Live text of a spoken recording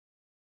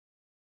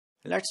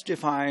Let's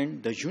define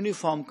the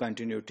uniform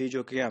continuity,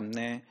 जो कि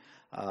हमने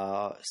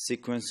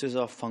सीक्वेंसेस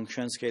ऑफ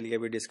फंक्शंस के लिए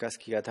भी डिस्कस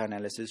किया था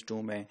एनालिसिस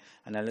 2 में,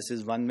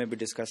 एनालिसिस 1 में भी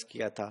डिस्कस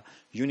किया था।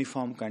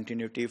 Uniform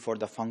continuity for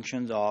the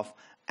functions of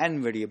n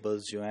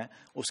variables जो हैं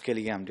उसके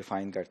लिए हम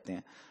डिफाइन करते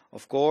हैं।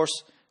 ऑफ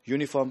कोर्स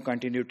यूनिफॉर्म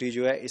कंटिन्यूटी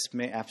जो है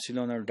इसमें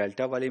एप्सिलॉन और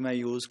डेल्टा वाली मैं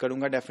यूज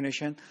करूंगा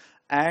definition,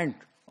 end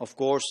of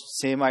course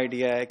same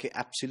idea है कि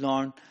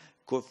एप्सिलॉन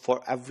को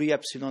for every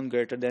epsilon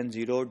greater than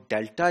 0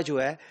 delta जो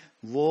है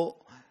वो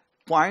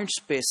पॉइंट्स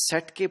पे,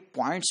 सेट के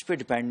पॉइंट्स पे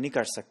डिपेंड नहीं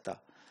कर सकता,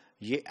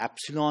 ये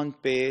एप्सिलॉन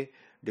पे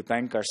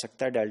डिपेंड कर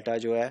सकता है। डेल्टा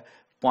जो है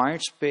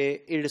पॉइंट्स पे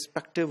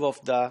इररिस्पेक्टिव ऑफ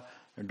द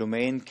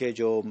डोमेन के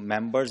जो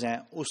मेंबर्स हैं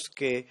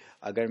उसके,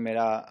 अगर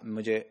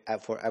मुझे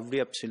for every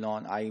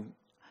epsilon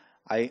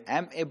I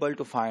am able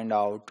to find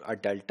out a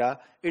delta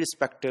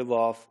irrespective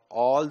of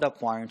all the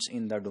points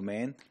in the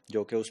domain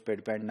जो कि उस पर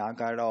डिपेंड ना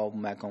कर रहा हो,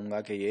 मैं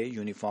कहूँगा कि ये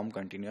uniform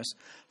continuous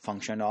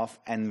function of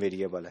n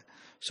variable है।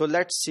 So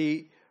let's see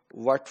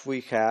what we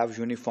have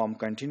uniform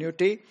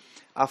continuity.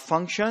 A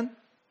function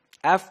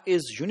f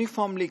is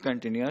uniformly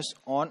continuous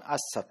on a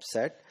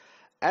subset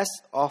S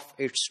of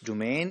its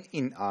domain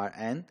in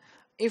Rn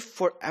if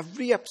for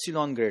every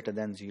epsilon greater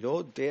than 0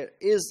 there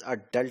is a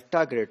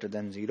delta greater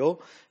than 0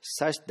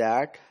 such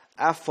that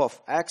f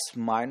of x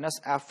minus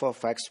f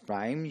of x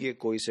prime, ये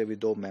कोई से भी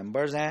दो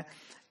members हैं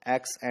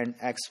x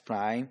and x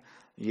prime,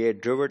 ये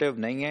derivative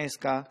नहीं है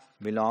इसका,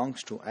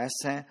 belongs to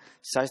S है,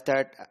 such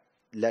that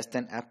less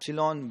than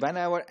epsilon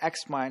whenever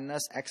x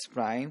minus x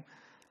prime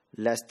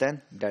less than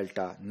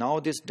delta. Now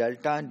this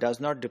delta does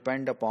not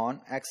depend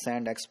upon x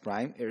and x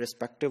prime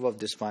irrespective of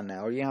this one है,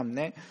 और ये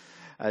हमने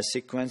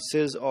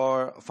sequences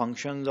और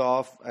functions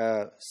of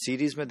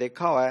series में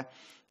देखा हुआ है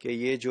कि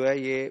ये जो है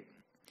ये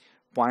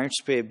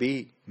पॉइंट्स पे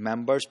भी,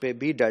 मेंबर्स पे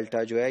भी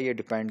डेल्टा जो है ये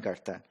डिपेंड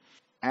करता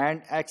है।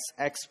 एंड एक्स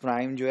एक्स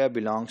प्राइम जो है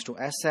बिलोंग्स टू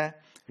एस है।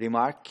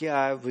 रिमार्क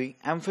किया है, we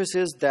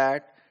emphasis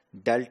that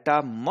delta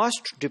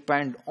must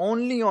depend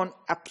only on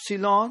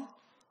epsilon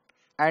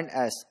and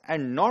s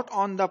and not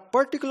on the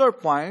particular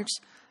points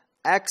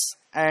x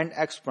and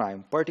x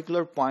prime.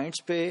 particular points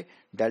पे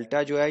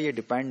delta जो है ये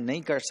depend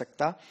नहीं कर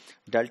सकता,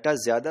 delta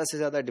ज्यादा से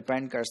ज्यादा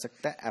डिपेंड कर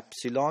सकता है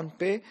एप्सिलॉन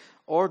पे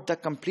और द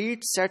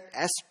कंप्लीट सेट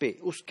s पे,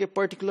 उसके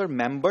पर्टिकुलर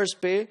मेंबर्स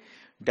पे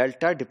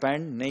डेल्टा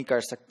डिपेंड नहीं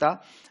कर सकता।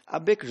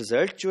 अब एक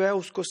रिजल्ट जो है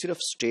उसको सिर्फ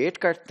स्टेट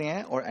करते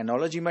हैं और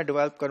एनालॉजी में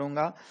डेवलप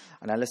करूंगा।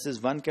 एनालिसिस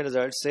 1 के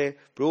रिजल्ट से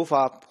प्रूफ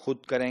आप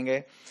खुद करेंगे।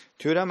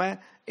 थ्योरम है,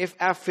 if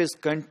F is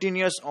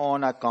continuous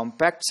on a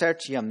compact set,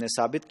 ये हमने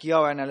साबित किया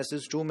हुआ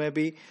एनालिसिस 2 में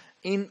भी,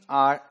 इन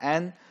are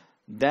N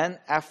then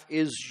F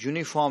is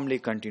uniformly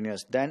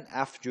continuous, then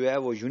F जो है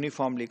वो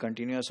यूनिफॉर्मली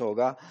कंटिन्यूअस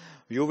होगा।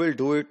 You will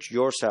do it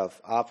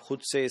yourself, आप खुद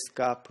से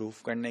इसका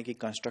प्रूफ करने की,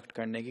 कंस्ट्रक्ट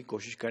करने की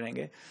कोशिश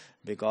करेंगे,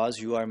 because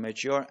you are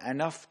mature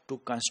enough to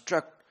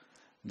construct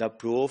the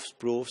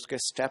proofs के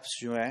स्टेप्स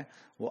जो हैं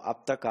वो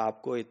अब तक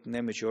आपको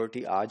इतने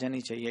मेच्योरिटी आ जानी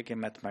चाहिए कि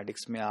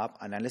मैथमेटिक्स में आप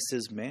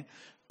एनालिसिस में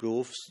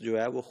प्रूफ्स जो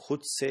है वो खुद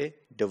से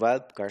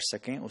डेवलप कर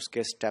सकें,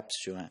 उसके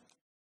स्टेप्स जो हैं।